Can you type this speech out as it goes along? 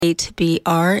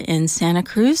8BR in Santa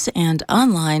Cruz and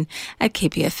online at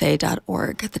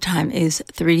kpfa.org. The time is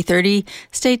 3:30.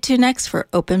 Stay tuned next for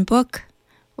Open Book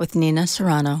with Nina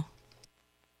Serrano.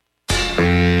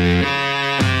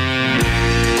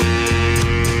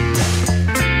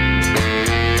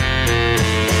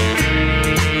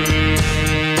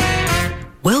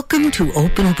 Welcome to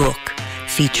Open Book,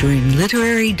 featuring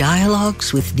literary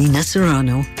dialogues with Nina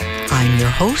Serrano. I'm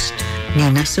your host,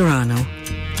 Nina Serrano.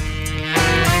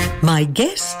 My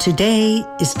guest today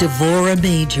is Devora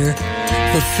Major,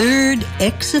 the third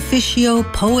ex officio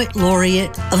poet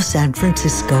laureate of San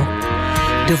Francisco.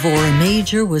 Devora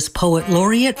Major was poet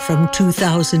laureate from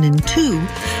 2002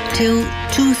 till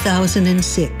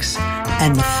 2006,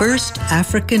 and the first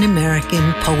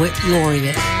African-American poet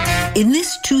laureate. In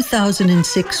this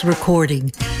 2006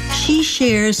 recording, she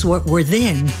shares what were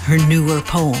then her newer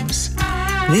poems.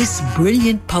 This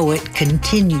brilliant poet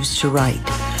continues to write.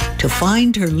 To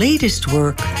find her latest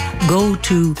work, go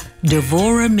to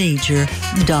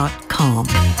devoramajor.com.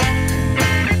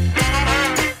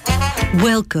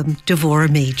 Welcome, Devora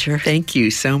Major. Thank you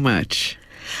so much.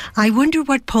 I wonder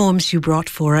what poems you brought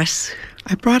for us.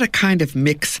 I brought a kind of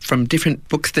mix from different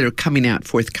books that are coming out,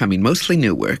 forthcoming, mostly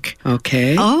new work.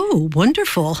 Okay? Oh,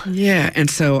 wonderful. Yeah, and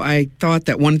so I thought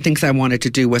that one of the things I wanted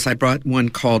to do was I brought one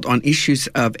called On Issues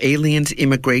of Aliens,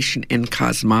 Immigration, and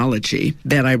Cosmology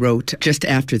that I wrote just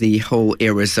after the whole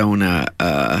Arizona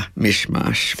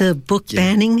mishmash. The book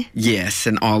banning? Yes,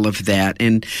 and all of that.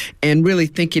 And really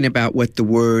thinking about what the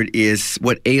word is,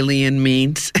 what alien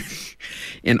means.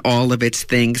 In all of its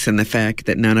things, and the fact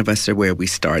that none of us are where we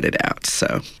started out.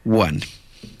 So, 1.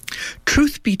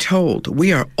 Truth be told,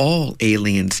 we are all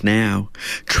aliens now,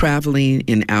 traveling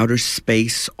in outer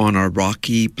space on our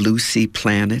rocky blue sea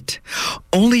planet.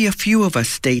 Only a few of us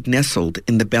stayed nestled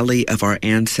in the belly of our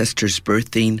ancestors'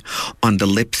 birthing, on the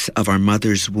lips of our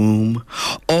mother's womb.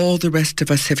 All the rest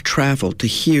of us have traveled to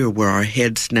here where our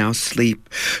heads now sleep,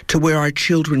 to where our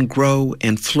children grow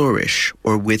and flourish,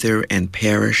 or wither and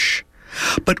perish.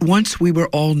 But once we were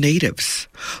all natives.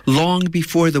 Long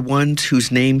before the ones whose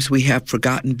names we have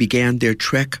forgotten began their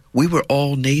trek, we were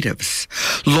all natives.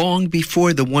 Long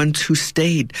before the ones who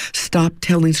stayed stopped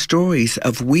telling stories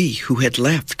of we who had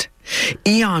left.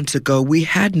 Eons ago, we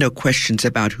had no questions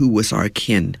about who was our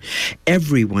kin.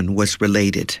 Everyone was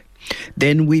related.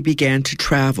 Then we began to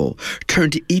travel,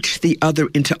 turned each the other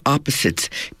into opposites,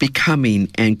 becoming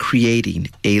and creating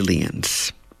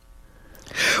aliens.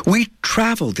 We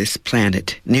travel this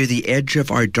planet near the edge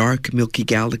of our dark Milky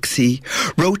Galaxy,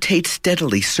 rotate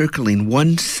steadily circling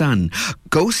one sun,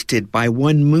 ghosted by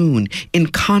one moon, in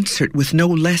concert with no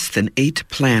less than 8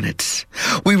 planets.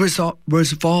 We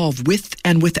revolve with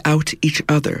and without each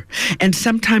other, and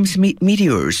sometimes meet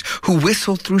meteors who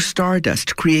whistle through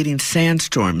stardust, creating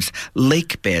sandstorms,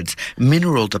 lake beds,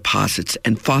 mineral deposits,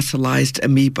 and fossilized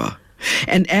amoeba.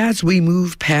 And as we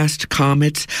move past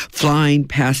comets flying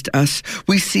past us,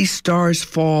 we see stars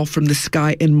fall from the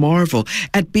sky and marvel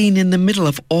at being in the middle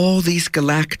of all these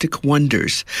galactic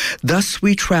wonders. Thus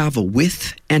we travel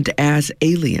with and as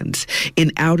aliens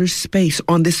in outer space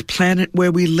on this planet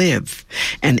where we live.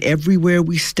 And everywhere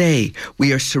we stay,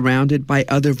 we are surrounded by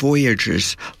other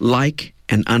voyagers, like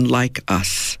and unlike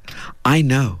us. I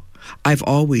know. I've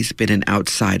always been an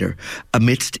outsider,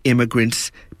 amidst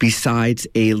immigrants, besides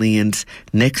aliens,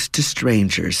 next to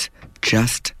strangers,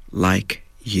 just like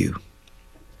you.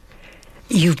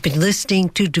 You've been listening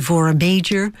to Devora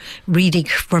Major, reading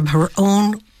from her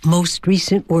own most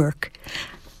recent work.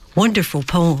 Wonderful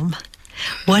poem.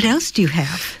 What else do you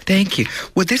have? Thank you.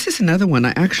 Well, this is another one.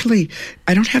 I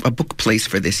don't have a book place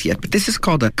for this yet, but this is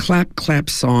called a Clap Clap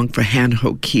Song for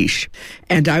Hanho Quiche.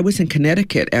 And I was in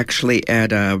Connecticut, actually,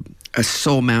 at a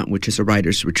Soul Mountain, which is a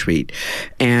writer's retreat.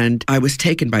 And I was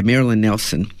taken by Marilyn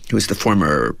Nelson, who was the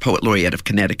former poet laureate of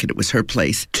Connecticut. It was her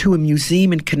place, to a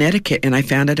museum in Connecticut. And I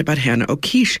found out about Hanho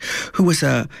Quiche, who was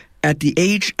at the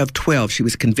age of 12, she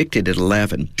was convicted at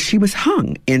 11. She was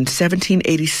hung in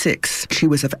 1786. She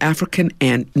was of African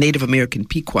and Native American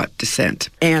Pequot descent.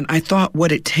 And I thought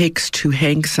what it takes to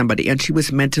hang somebody. And she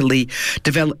was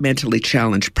developmentally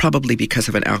challenged, probably because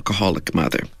of an alcoholic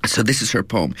mother. So this is her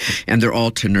poem. And they're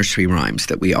all to nursery rhymes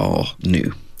that we all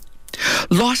knew.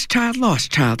 Lost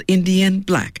child, Indian,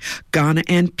 black, Ghana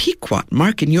and Pequot,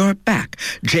 marking your back.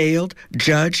 Jailed,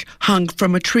 judge, hung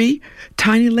from a tree,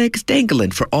 tiny legs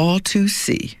dangling for all to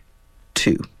see.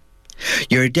 2.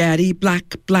 Your daddy,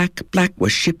 black, black, black,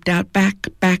 was shipped out back,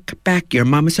 back, back. Your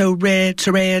mama so red,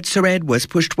 so red, so red, was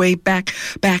pushed way back,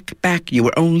 back, back. You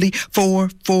were only 4,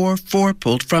 4, 4,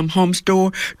 pulled from home's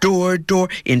door, door, door.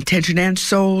 Intention and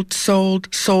sold,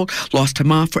 sold, sold. Lost to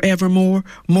ma forevermore,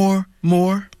 more,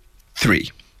 more. 3.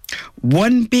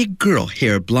 One big girl,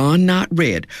 hair blonde, not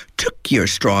red, took your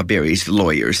strawberries, the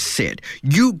lawyers said.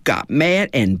 You got mad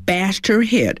and bashed her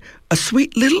head. A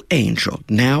sweet little angel,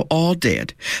 now all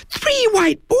dead. 3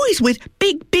 white boys with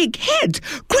big, big heads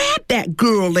grabbed that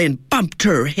girl and bumped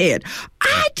her head.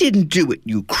 I didn't do it,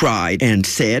 you cried and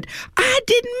said. I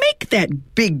didn't make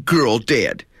that big girl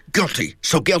dead. Guilty,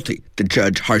 so guilty, the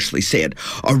judge harshly said.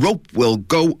 A rope will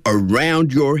go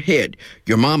around your head.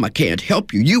 Your mama can't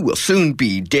help you. You will soon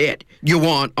be dead. You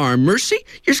want our mercy?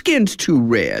 Your skin's too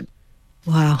red.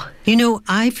 Wow. You know,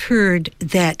 I've heard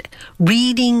that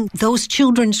reading those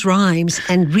children's rhymes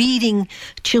and reading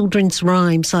children's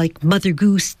rhymes like Mother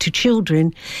Goose to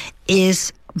children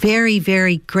is very,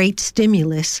 very great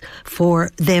stimulus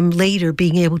for them later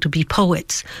being able to be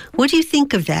poets. What do you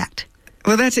think of that?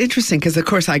 Well, that's interesting because, of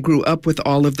course, I grew up with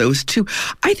all of those, too.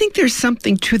 I think there's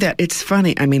something to that. It's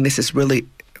funny. I mean, this is really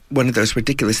one of those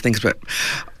ridiculous things, but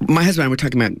my husband and I were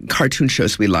talking about cartoon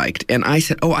shows we liked, and I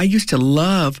said, I used to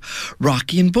love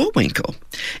Rocky and Bullwinkle.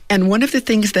 And one of the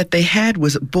things that they had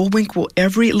was Bullwinkle,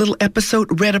 every little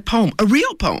episode, read a poem, a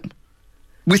real poem.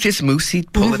 With his moose,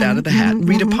 he'd pull it out of the hat and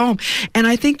read a poem. And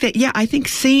I think that, I think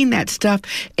seeing that stuff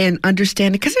and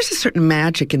understanding, because there's a certain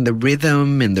magic in the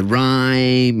rhythm and the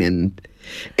rhyme, and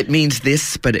it means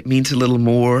this, but it means a little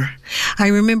more. I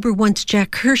remember once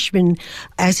Jack Hirschman,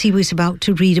 as he was about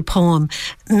to read a poem,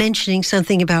 mentioning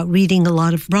something about reading a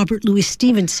lot of Robert Louis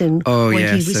Stevenson when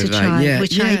he was a child,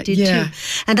 which I did too.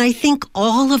 And I think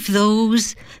all of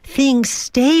those things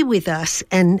stay with us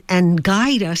and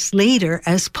guide us later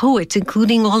as poets,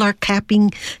 including all our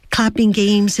clapping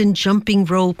games and jumping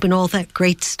rope and all that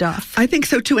great stuff. I think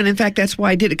so too, and in fact, that's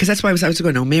why I did it, because that's why I was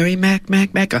going, Mary Mac,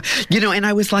 and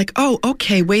I was like,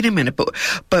 okay, wait a minute,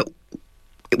 but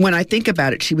when I think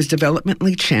about it, she was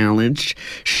developmentally challenged.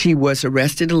 She was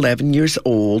arrested 11 years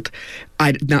old.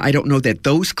 Now, I don't know that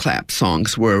those clap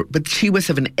songs were, but she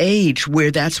was of an age where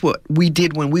that's what we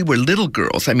did when we were little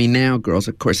girls. I mean, now girls,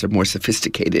 of course, are more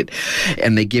sophisticated,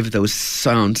 and they give those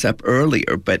sounds up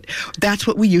earlier. But that's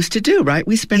what we used to do, right?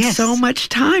 We spent so much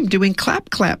time doing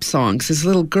clap songs as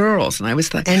little girls, and I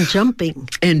was like, and jumping,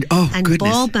 and goodness,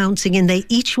 ball bouncing, and they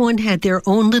each one had their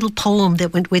own little poem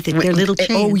that went with it, their little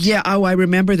chant. I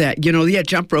remember that.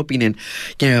 Jump roping, and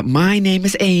my name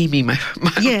is Amy. My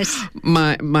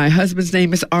husband's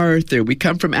name is Arthur. We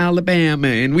come from Alabama,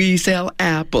 and we sell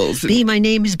apples. My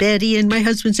name is Betty, and my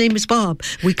husband's name is Bob.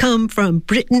 We come from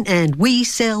Britain, and we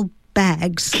sell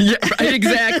bags. Yeah, right,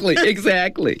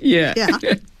 exactly. Yeah.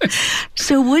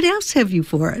 So what else have you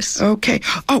for us? Okay.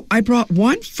 I brought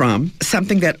one from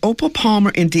something that Opal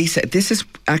Palmer and Dee said. This is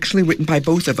actually written by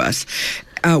both of us.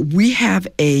 We have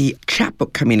a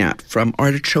chapbook coming out from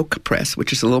Artichoke Press,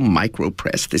 which is a little micro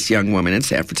press this young woman in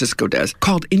San Francisco does,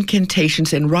 called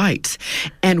Incantations and Rites.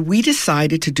 And we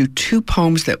decided to do 2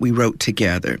 poems that we wrote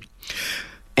together.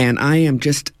 And I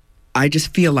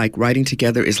just feel like writing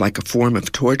together is like a form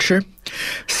of torture.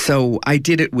 So I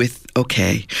did it with,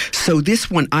 so this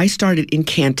one, I started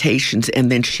Incantations,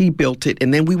 and then she built it,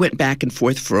 and then we went back and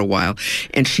forth for a while,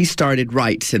 and she started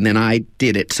Rites, and then I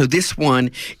did it. So this one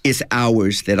is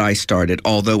ours that I started,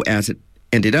 although as it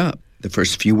ended up, the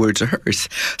first few words are hers.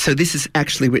 So this is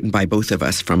actually written by both of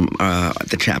us from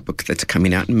the chapbook that's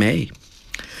coming out in May.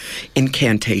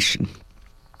 Incantation.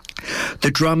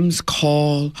 The drums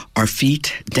call, our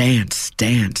feet dance,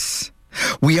 dance.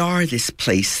 We are this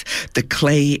place, the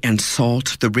clay and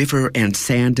salt, the river and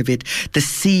sand of it, the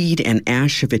seed and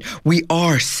ash of it. We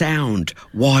are sound,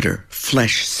 water,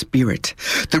 flesh, spirit.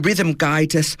 The rhythm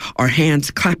guides us, our hands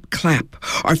clap, clap.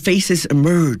 Our faces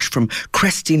emerge from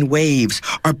cresting waves.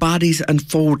 Our bodies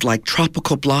unfold like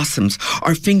tropical blossoms.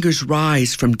 Our fingers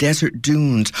rise from desert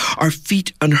dunes. Our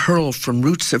feet unhurl from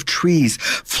roots of trees,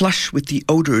 flush with the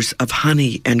odors of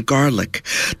honey and garlic.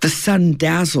 The sun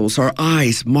dazzles, our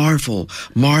eyes marvel.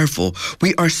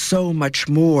 We are so much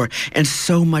more and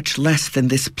so much less than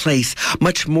this place,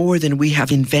 much more than we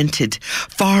have invented,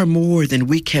 far more than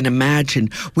we can imagine.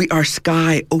 We are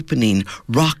sky opening,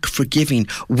 rock forgiving,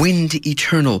 wind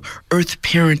eternal, earth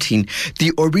parenting.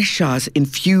 The orishas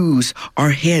infuse our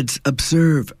heads,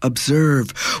 observe.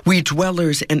 We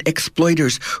dwellers and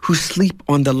exploiters who sleep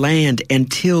on the land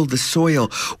and till the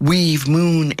soil, weave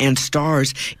moon and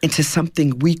stars into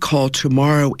something we call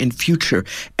tomorrow and future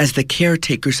as the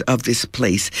caretakers of this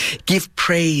place. Give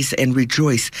praise and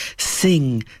rejoice.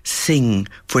 Sing, sing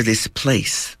for this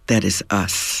place that is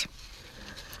us.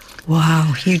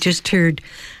 Wow, you just heard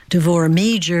Devorah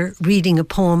Major reading a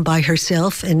poem by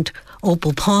herself and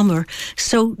Opal Palmer.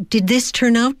 So did this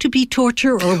turn out to be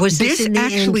torture, or was this in the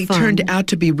end fun? This actually turned out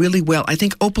to be really well. I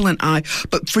think Opal and I,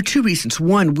 but for two reasons.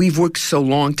 One, we've worked so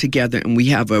long together and we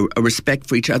have a respect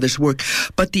for each other's work.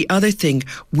 But the other thing,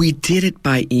 we did it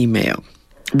by email.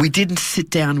 We didn't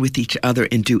sit down with each other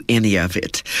and do any of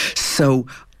it. So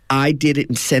I did it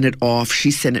and sent it off.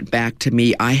 She sent it back to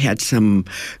me. I had some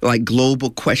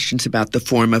global questions about the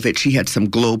form of it. She had some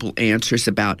global answers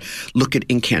about look at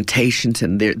incantations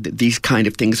and these kind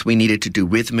of things we needed to do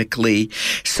rhythmically.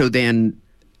 So then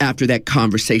after that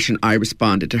conversation, I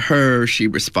responded to her. She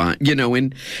responded,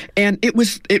 and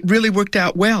it really worked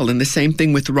out well. And the same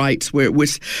thing with rights, where it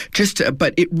was just,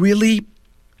 but it really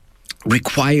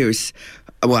requires,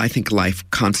 well, I think life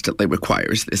constantly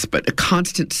requires this, but a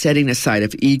constant setting aside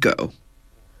of ego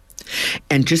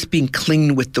and just being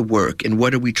clean with the work and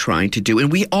what are we trying to do.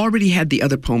 And we already had the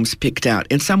other poems picked out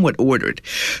and somewhat ordered.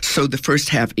 So the first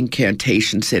half,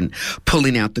 incantations and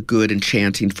pulling out the good and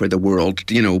chanting for the world,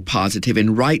 positive.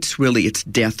 And rights, really, it's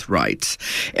death rights.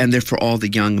 And they're for all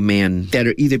the young men that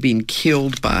are either being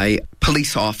killed by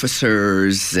police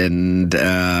officers and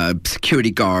security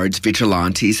guards,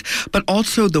 vigilantes, but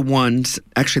also the ones,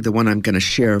 actually the one I'm going to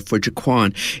share for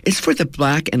Jaquan, is for the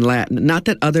Black and Latin. Not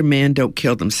that other men don't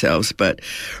kill themselves, but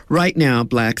right now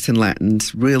Blacks and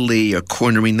Latins really are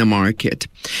cornering the market.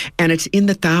 And it's in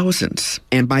the thousands.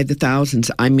 And by the thousands,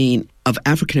 I mean of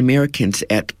African Americans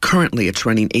currently it's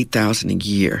running 8,000 a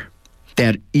year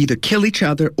that either kill each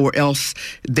other or else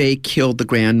they kill the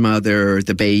grandmother,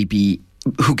 the baby,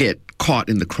 who get caught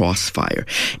in the crossfire.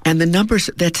 And the numbers,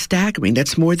 that's staggering.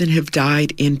 That's more than have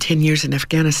died in 10 years in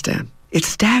Afghanistan. It's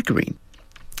staggering.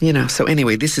 So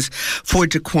anyway, this is for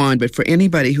Jaquan, but for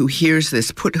anybody who hears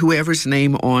this, put whoever's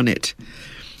name on it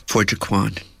for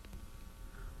Jaquan.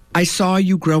 I saw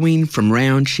you growing from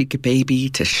round-cheeked baby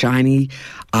to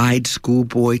shiny-eyed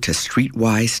schoolboy to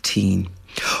streetwise teen.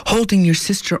 Holding your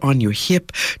sister on your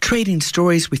hip, trading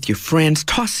stories with your friends,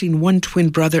 tossing one twin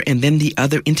brother and then the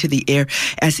other into the air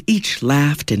as each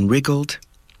laughed and wriggled.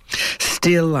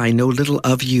 Still, I know little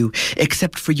of you,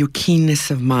 except for your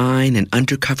keenness of mind and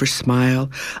undercover smile,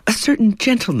 a certain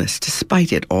gentleness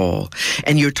despite it all,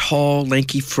 and your tall,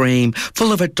 lanky frame,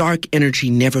 full of a dark energy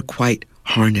never quite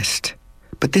harnessed.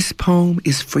 But this poem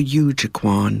is for you,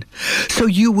 Jaquan. So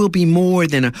you will be more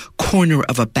than a corner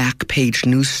of a back-page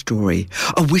news story,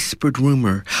 a whispered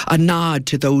rumor, a nod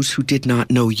to those who did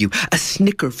not know you, a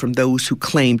snicker from those who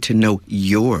claimed to know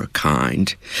your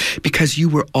kind. Because you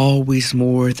were always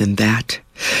more than that.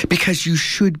 Because you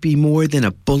should be more than a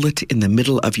bullet in the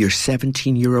middle of your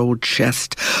 17-year-old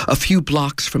chest, a few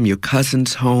blocks from your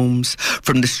cousins' homes,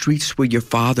 from the streets where your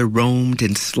father roamed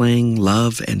and slang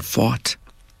love and fought.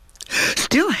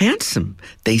 Still handsome,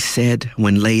 they said,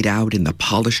 when laid out in the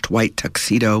polished white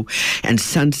tuxedo and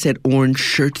sunset orange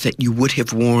shirt that you would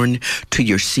have worn to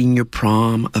your senior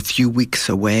prom a few weeks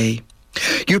away.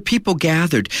 Your people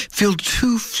gathered, filled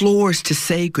 2 floors to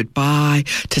say goodbye,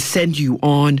 to send you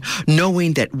on,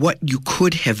 knowing that what you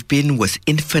could have been was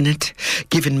infinite,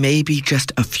 given maybe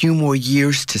just a few more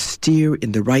years to steer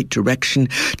in the right direction,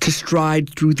 to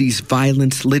stride through these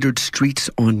violence-littered streets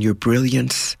on your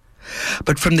brilliance.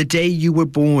 But from the day you were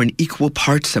born, equal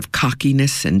parts of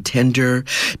cockiness and tender,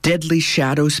 deadly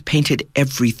shadows painted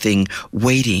everything,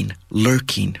 waiting,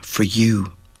 lurking for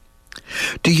you.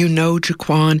 Do you know,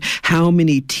 Jaquan, how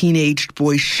many teenaged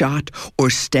boys shot or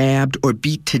stabbed or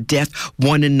beat to death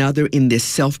one another in this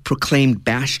self-proclaimed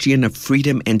bastion of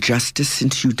freedom and justice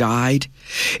since you died?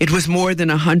 It was more than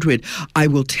 100, I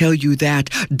will tell you that.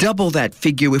 Double that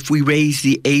figure if we raise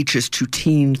the ages to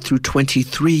teen through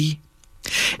 23.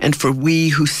 And for we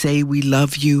who say we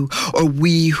love you, or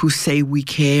we who say we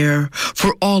care,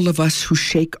 for all of us who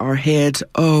shake our heads,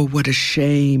 oh, what a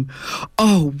shame.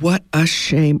 Oh, what a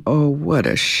shame. Oh, what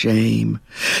a shame.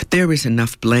 There is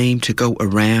enough blame to go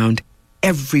around.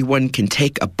 Everyone can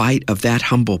take a bite of that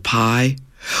humble pie.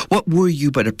 What were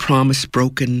you but a promise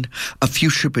broken, a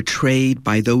future betrayed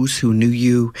by those who knew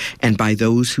you and by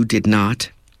those who did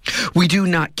not? We do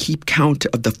not keep count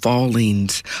of the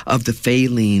fallings, of the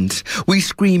failings. We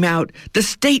scream out, the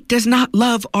state does not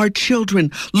love our children.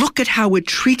 Look at how it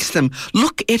treats them.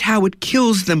 Look at how it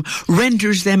kills them,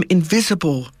 renders them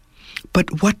invisible.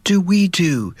 But what do we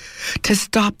do to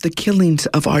stop the killings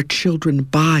of our children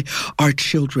by our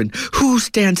children? Who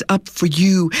stands up for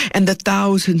you and the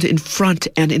thousands in front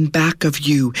and in back of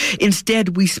you?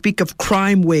 Instead, we speak of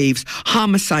crime waves,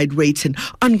 homicide rates, and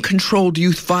uncontrolled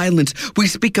youth violence. We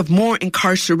speak of more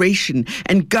incarceration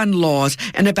and gun laws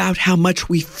and about how much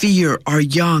we fear our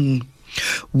young.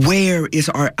 Where is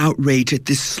our outrage at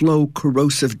this slow,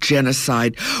 corrosive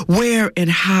genocide? Where and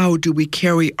how do we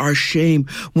carry our shame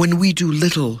when we do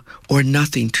little or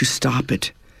nothing to stop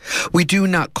it? We do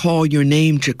not call your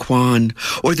name, Jaquan,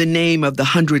 or the name of the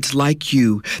hundreds like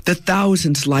you, the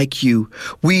thousands like you.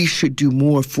 We should do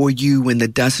more for you and the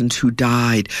dozens who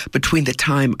died between the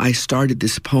time I started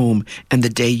this poem and the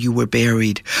day you were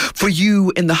buried. For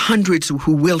you and the hundreds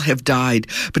who will have died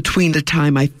between the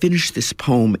time I finish this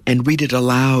poem and read it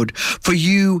aloud. For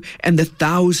you and the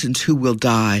thousands who will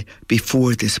die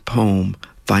before this poem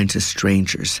finds a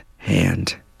stranger's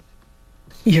hand.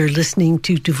 You're listening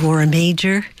to Devorah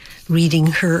Major reading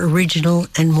her original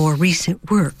and more recent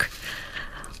work.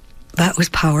 That was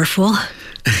powerful.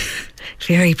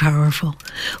 Very powerful.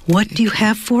 What do you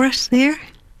have for us there?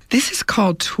 This is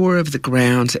called Tour of the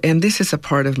Grounds, and this is a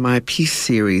part of my peace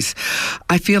series.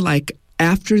 I feel like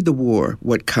after the war,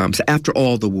 what comes, after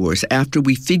all the wars, after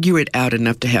we figure it out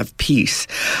enough to have peace,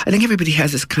 I think everybody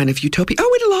has this kind of utopia.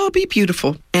 Oh, it'll all be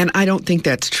beautiful. And I don't think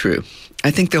that's true. I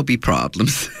think there'll be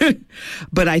problems.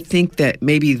 But I think that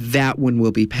maybe that one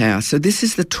will be passed. So this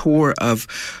is the tour of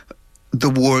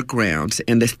the war grounds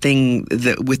and the thing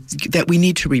that we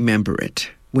need to remember it.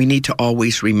 We need to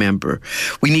always remember.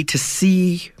 We need to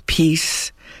see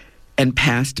peace and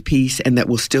past peace, and that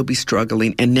we'll still be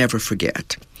struggling, and never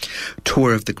forget.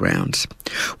 Tour of the Grounds.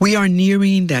 We are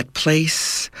nearing that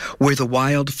place where the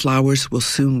wild flowers will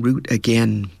soon root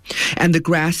again, and the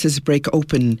grasses break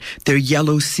open their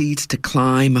yellow seeds to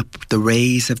climb up the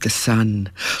rays of the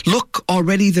sun. Look,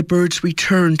 already the birds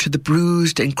return to the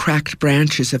bruised and cracked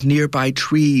branches of nearby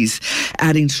trees,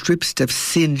 adding strips of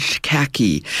singed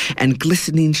khaki and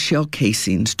glistening shell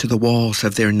casings to the walls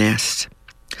of their nests.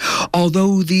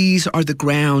 Although these are the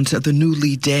grounds of the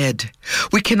newly dead,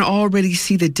 we can already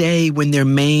see the day when their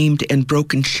maimed and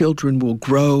broken children will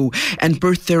grow and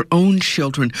birth their own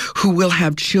children, who will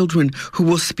have children who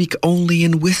will speak only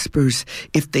in whispers,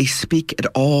 if they speak at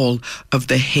all, of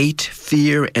the hate,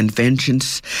 fear, and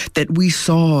vengeance that we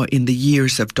saw in the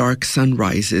years of dark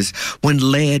sunrises, when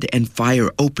lead and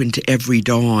fire opened every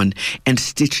dawn and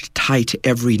stitched tight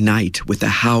every night with a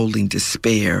howling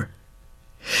despair.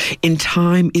 In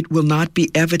time, it will not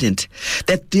be evident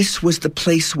that this was the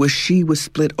place where she was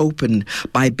split open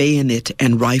by bayonet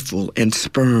and rifle and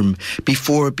sperm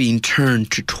before being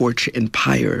turned to torch and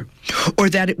pyre, or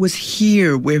that it was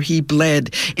here where he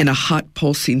bled in a hot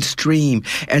pulsing stream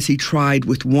as he tried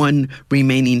with one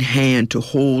remaining hand to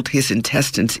hold his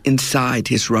intestines inside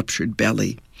his ruptured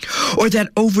belly. Or that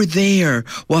over there,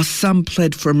 while some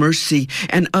pled for mercy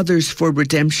and others for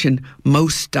redemption,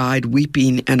 most died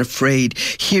weeping and afraid,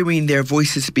 hearing their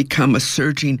voices become a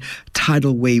surging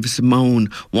tidal wave's moan,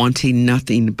 wanting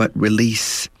nothing but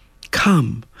release.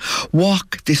 Come,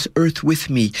 walk this earth with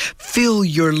me. Fill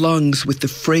your lungs with the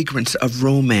fragrance of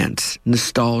romance,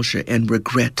 nostalgia, and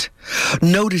regret.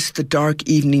 Notice the dark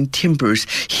evening timbers.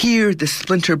 Hear the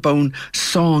splinter-bone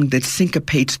song that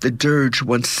syncopates the dirge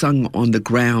once sung on the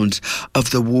grounds of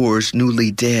the war's newly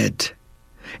dead.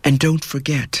 And don't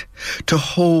forget to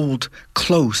hold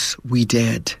close we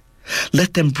dead.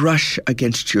 Let them brush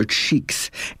against your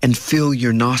cheeks and fill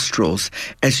your nostrils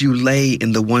as you lay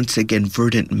in the once again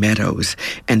verdant meadows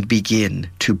and begin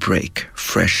to break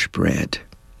fresh bread.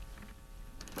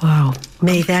 Wow.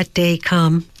 May that day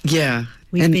come. Yeah.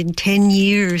 We've been 10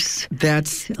 years.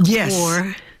 That's, of yes.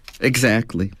 War.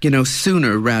 Exactly. You know,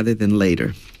 sooner rather than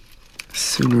later.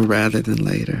 Sooner rather than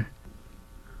later.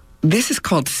 This is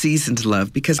called Seasoned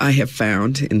Love because I have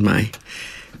found in my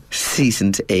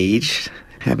seasoned age,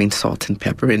 having salt and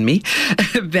pepper in me,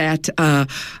 that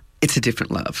it's a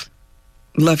different love.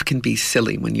 Love can be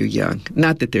silly when you're young.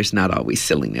 Not that there's not always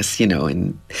silliness, you know,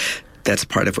 and that's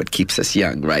part of what keeps us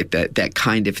young, right? That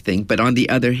kind of thing. But on the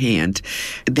other hand,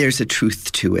 there's a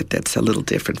truth to it that's a little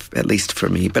different, at least for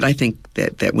me. But I think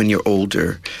that when you're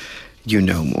older, you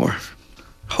know more.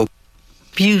 Hope.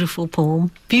 Beautiful poem.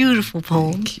 Beautiful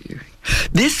poem. Thank you.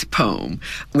 This poem,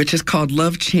 which is called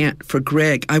Love Chant for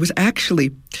Greg, I was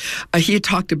actually, he had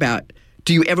talked about,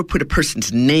 do you ever put a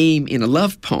person's name in a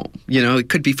love poem? You know, it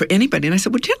could be for anybody. And I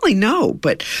said, well, generally no,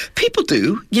 but people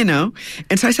do, you know.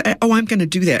 And so I said, oh, I'm going to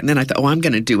do that. And then I thought, oh, I'm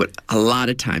going to do it a lot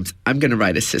of times. I'm going to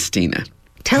write a Sistina.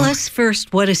 Tell us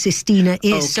first what a sestina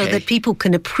is so Okay. that people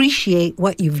can appreciate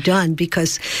what you've done,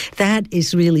 because that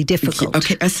is really difficult.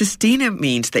 Okay, a sestina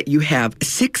means that you have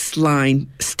 6-line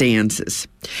stanzas,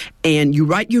 and you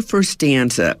write your first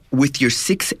stanza with your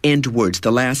 6 end words,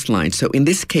 the last line. So in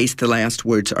this case, the last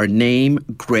words are name,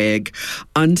 Greg,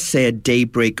 unsaid,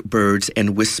 daybreak, birds,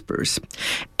 and whispers.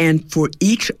 And for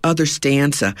each other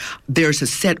stanza, there's a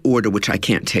set order, which I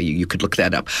can't tell you. You could look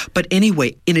that up. But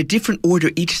anyway, in a different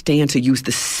order, each stanza used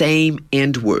the same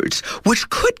end words, which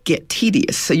could get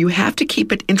tedious. So you have to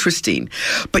keep it interesting.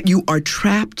 But you are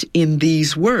trapped in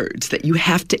these words that you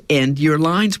have to end your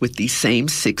lines with these same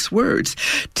 6 words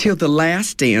till the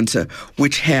last stanza,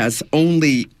 which has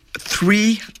only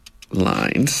 3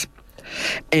 lines.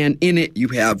 And in it, you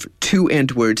have 2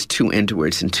 end words, 2 end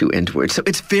words, and 2 end words. So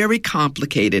it's very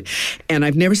complicated. And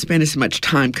I've never spent as much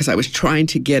time because I was trying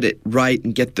to get it right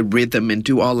and get the rhythm and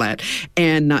do all that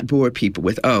and not bore people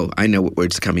with, oh, I know what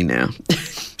word's coming now.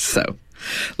 So,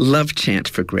 love chant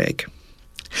for Greg.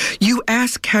 You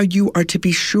ask how you are to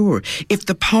be sure if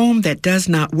the poem that does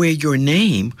not wear your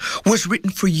name was written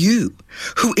for you,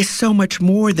 who is so much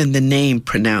more than the name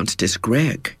pronounced as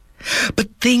Greg. But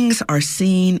things are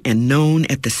seen and known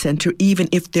at the center, even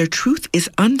if their truth is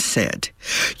unsaid.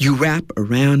 You wrap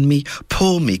around me,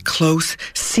 pull me close,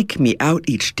 seek me out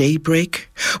each daybreak.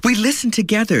 We listen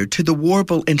together to the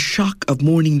warble and shock of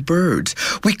morning birds.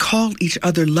 We call each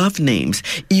other love names,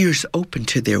 ears open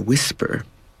to their whisper.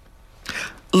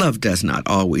 Love does not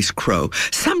always crow.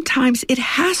 Sometimes it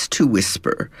has to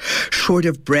whisper, short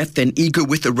of breath and eager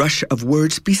with the rush of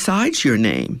words besides your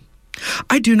name.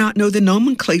 I do not know the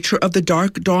nomenclature of the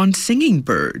dark dawn singing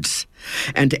birds.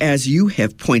 And as you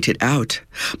have pointed out,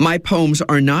 my poems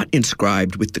are not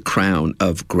inscribed with the crown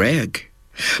of Greg.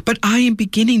 But I am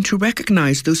beginning to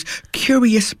recognize those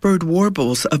curious bird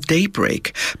warbles of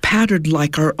daybreak, patterned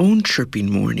like our own chirping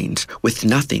mornings, with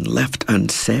nothing left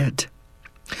unsaid.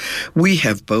 We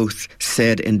have both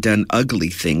said and done ugly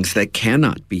things that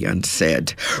cannot be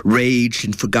unsaid, raged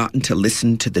and forgotten to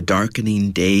listen to the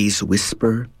darkening day's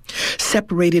whisper.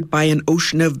 Separated by an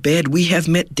ocean of bed, we have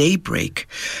met daybreak.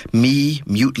 Me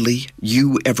mutely,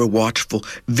 you ever watchful,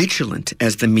 vigilant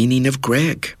as the meaning of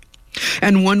Greg.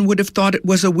 And one would have thought it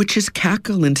was a witch's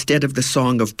cackle instead of the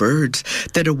song of birds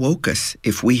that awoke us,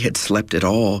 if we had slept at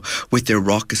all, with their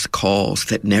raucous calls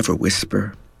that never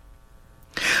whisper.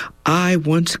 I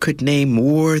once could name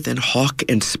more than hawk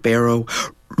and sparrow,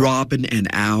 robin and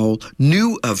owl,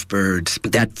 knew of birds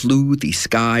that flew the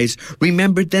skies,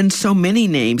 remembered then so many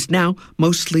names, now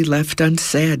mostly left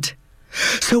unsaid.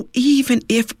 So even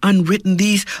if unwritten,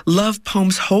 these love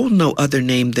poems hold no other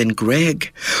name than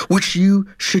Greg, which you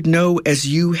should know as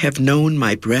you have known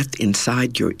my breath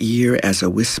inside your ear as a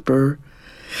whisper.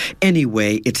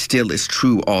 Anyway, it still is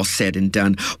true, all said and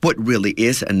done. What really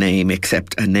is a name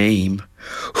except a name?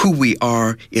 Who we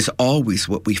are is always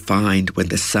what we find when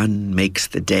the sun makes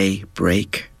the day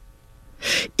break.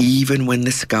 Even when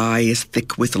the sky is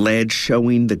thick with lead,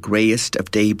 showing the grayest of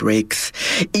daybreaks,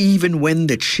 even when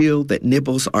the chill that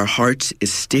nibbles our hearts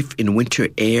is stiff in winter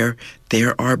air,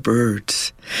 there are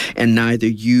birds, and neither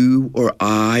you or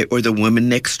I or the woman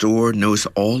next door knows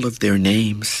all of their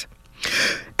names.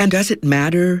 And does it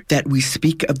matter that we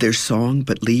speak of their song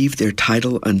but leave their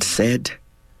title unsaid?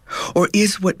 Or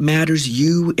is what matters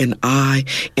you and I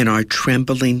in our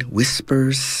trembling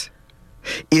whispers?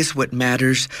 Is what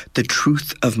matters the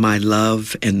truth of my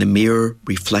love and the mirror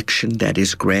reflection that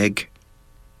is Greg?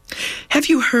 Have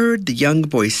you heard the young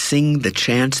boys sing the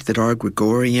chants that are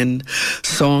Gregorian,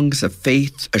 songs of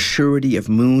faith, a surety of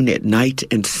moon at night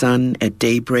and sun at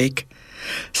daybreak?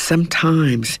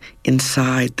 Sometimes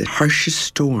inside the harshest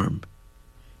storm,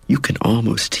 you can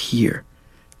almost hear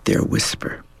their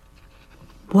whisper.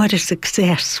 What a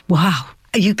success. Wow.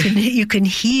 You can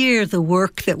hear the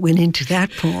work that went into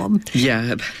that poem.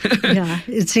 Yeah. Yeah,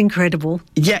 it's incredible.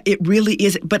 Yeah, it really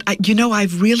is. But,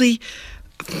 I've really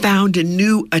found a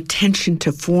new attention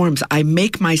to forms. I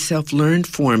make myself learn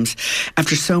forms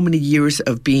after so many years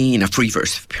of being a free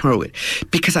verse poet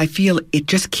because I feel it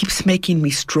just keeps making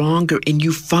me stronger, and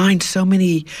you find so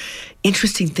many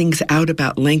interesting things out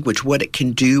about language, what it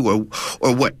can do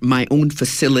or what my own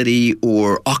facility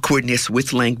or awkwardness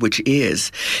with language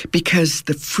is, because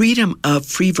the freedom of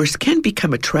free verse can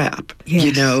become a trap.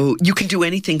 Yes. You can do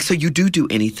anything, so you do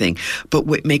anything. But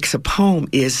what makes a poem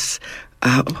is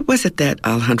what was it that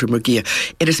Alejandro Murguia,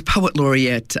 in his Poet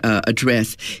Laureate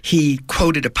address, he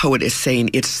quoted a poet as saying,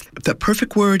 it's the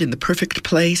perfect word in the perfect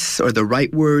place, or the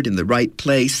right word in the right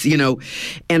place,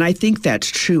 and I think that's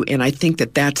true, and I think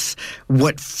that that's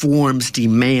what forms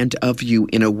demand of you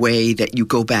in a way that you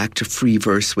go back to free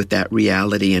verse with that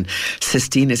reality. And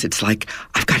Sestina's, it's like,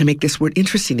 I've got to make this word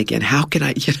interesting again. How can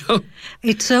I,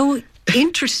 It's so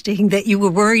interesting that you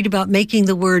were worried about making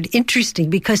the word interesting,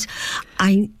 because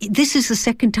this is the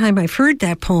second time I've heard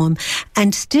that poem,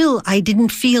 and still I didn't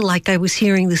feel like I was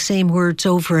hearing the same words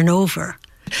over and over.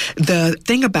 The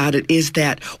thing about it is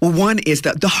that, well, one is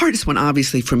that the hardest one,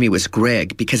 obviously, for me was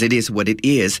Greg, because it is what it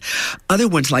is. Other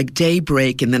ones like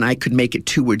daybreak, and then I could make it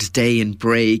 2 words, day and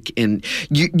break, and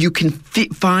you can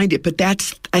find it. But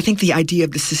that's, I think the idea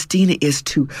of the Sestina is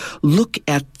to look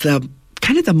at the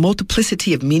kind of the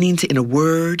multiplicity of meanings in a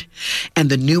word and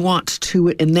the nuance to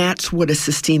it. And that's what a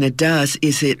Sestina does,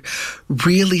 is it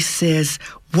really says,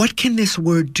 what can this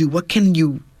word do?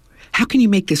 How can you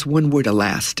make this one word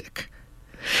elastic?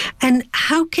 And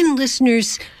how can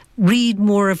listeners read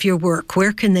more of your work?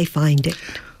 Where can they find it?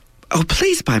 Oh,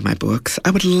 please buy my books. I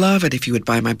would love it if you would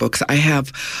buy my books. I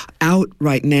have out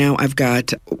right now, I've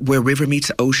got Where River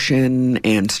Meets Ocean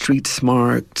and Street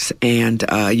Smarts, and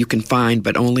you can find,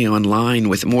 but only online,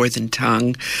 with More Than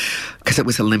Tongue, because it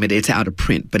was a limited, it's out of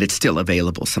print, but it's still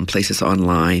available some places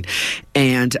online.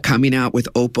 And coming out with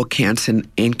Opal Canson,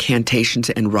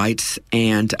 Incantations and Rites,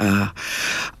 and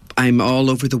I'm all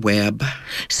over the web.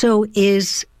 So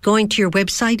is going to your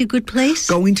website a good place?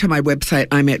 Going to my website,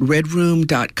 I'm at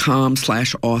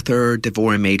redroom.com/author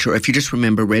Devorah Major. If you just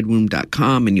remember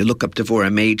redroom.com and you look up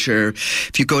Devorah Major,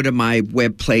 if you go to my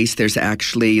web place, there's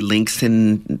actually links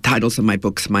and titles of my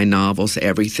books, my novels,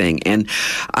 everything. And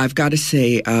I've got to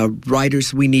say,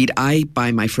 writers I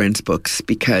buy my friends' books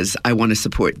because I want to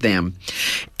support them.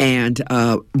 And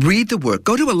read the work.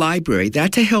 Go to a library.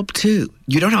 That's a help too.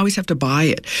 You don't always have to buy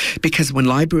it, because when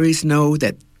libraries know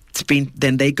that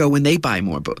then they go and they buy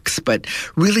more books. But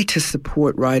really to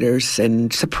support writers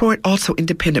and support also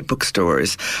independent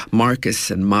bookstores,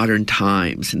 Marcus and Modern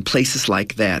Times and places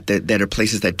like that are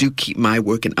places that do keep my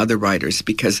work and other writers,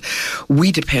 because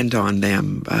we depend on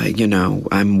them.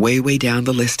 I'm way, way down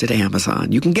the list at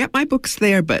Amazon. You can get my books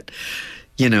there, but,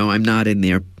 I'm not in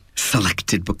their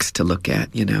selected books to look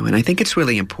at, and I think it's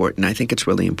really important.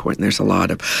 There's a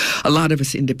lot of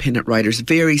us independent writers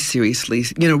very seriously,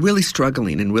 really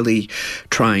struggling and really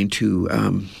trying to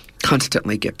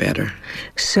constantly get better.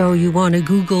 So you want to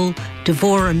Google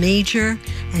Devorah Major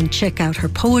and check out her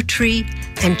poetry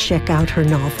and check out her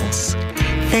novels.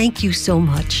 Thank you so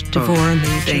much, Devorah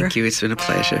Major. Thank you. It's been a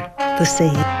pleasure. The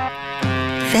same.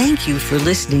 Thank you for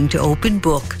listening to Open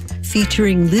Book,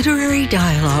 featuring literary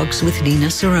dialogues with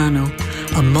Nina Serrano,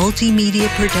 a multimedia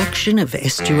production of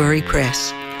Estuary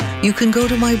Press. You can go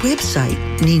to my website,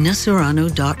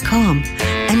 ninaserrano.com,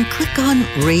 and click on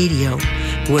Radio,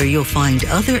 where you'll find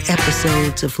other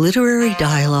episodes of literary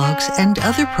dialogues and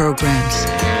other programs.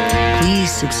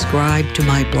 Please subscribe to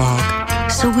my blog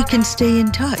so we can stay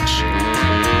in touch.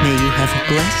 May you have a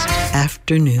blessed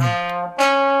afternoon.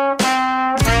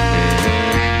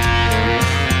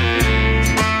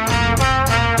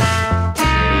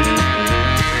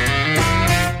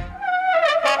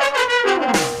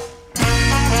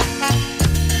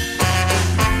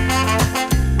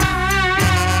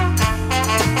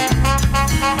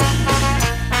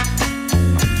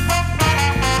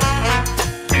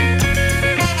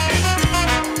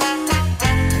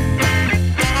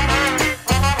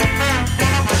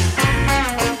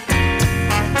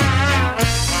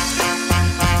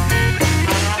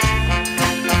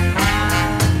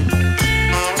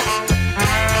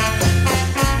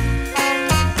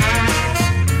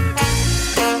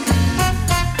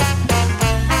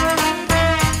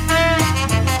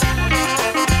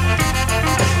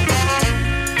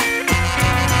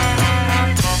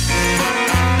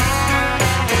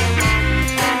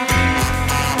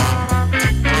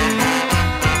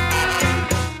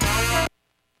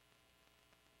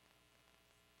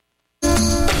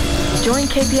 Join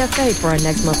KPFA for our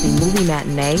next monthly movie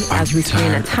matinee as we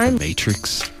screen a time...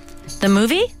 Matrix? The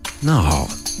movie? No,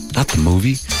 not the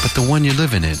movie, but the one you're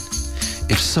living in.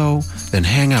 If so, then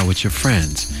hang out with your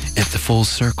friends at the Full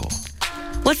Circle.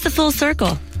 What's the Full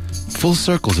Circle? Full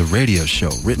Circle's a radio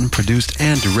show written, produced,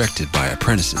 and directed by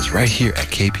apprentices right here at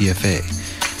KPFA.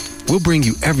 We'll bring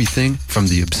you everything from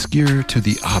the obscure to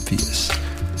the obvious,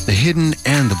 the hidden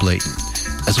and the blatant,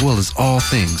 as well as all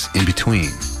things in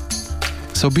between.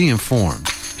 So be informed.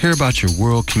 Hear about your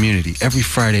world community every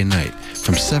Friday night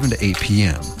from 7 to 8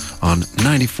 p.m. on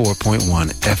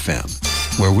 94.1 FM.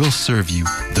 where we'll serve you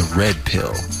the red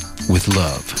pill with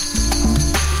love.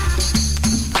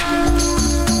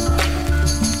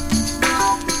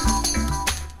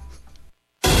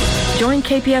 Join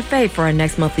KPFA for our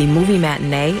next monthly movie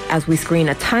matinee as we screen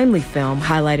a timely film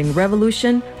highlighting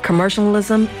revolution,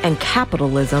 commercialism, and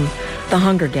capitalism, The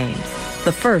Hunger Games,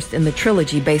 the first in the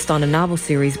trilogy based on a novel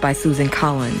series by Susan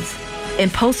Collins. In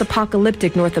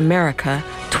post-apocalyptic North America,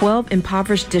 12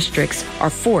 impoverished districts are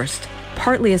forced,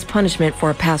 partly as punishment for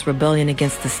a past rebellion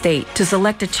against the state, to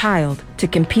select a child to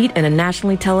compete in a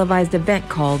nationally televised event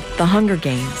called The Hunger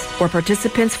Games, where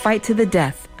participants fight to the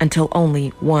death until only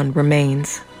one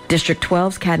remains. District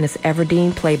 12's Katniss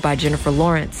Everdeen, played by Jennifer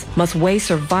Lawrence, must weigh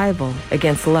survival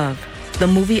against love. The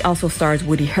movie also stars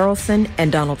Woody Harrelson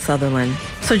and Donald Sutherland.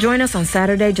 So join us on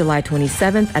Saturday, July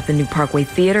 27th at the New Parkway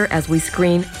Theater as we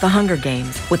screen The Hunger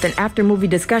Games with an after-movie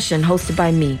discussion hosted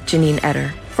by me, Janine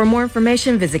Etter. For more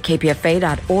information, visit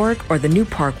kpfa.org or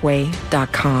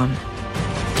thenewparkway.com.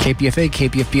 KPFA,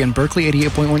 KPFB in Berkeley,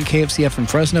 88.1 KFCF in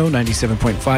Fresno, 97.5